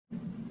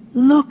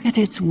Look at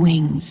its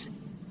wings.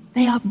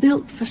 They are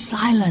built for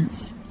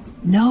silence.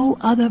 No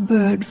other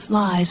bird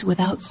flies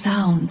without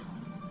sound.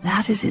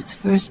 That is its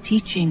first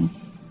teaching,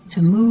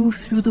 to move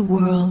through the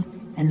world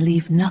and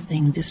leave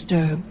nothing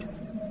disturbed.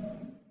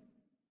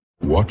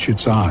 Watch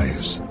its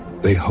eyes.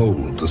 They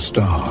hold the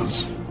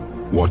stars.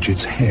 Watch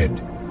its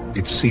head.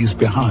 It sees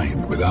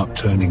behind without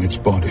turning its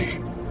body.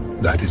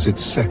 That is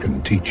its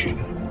second teaching.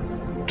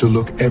 To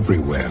look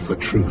everywhere for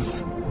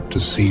truth, to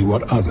see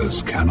what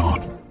others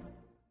cannot.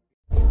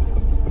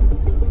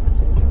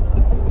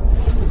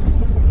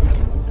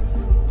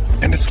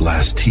 And its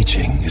last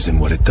teaching is in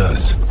what it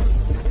does.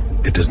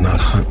 It does not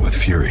hunt with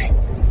fury.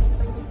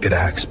 It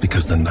acts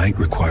because the night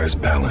requires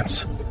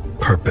balance,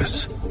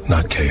 purpose,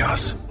 not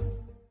chaos.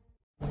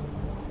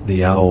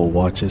 The owl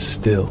watches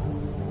still.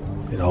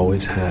 It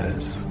always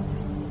has.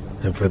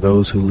 And for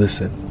those who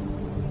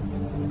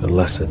listen, the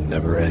lesson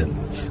never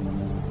ends.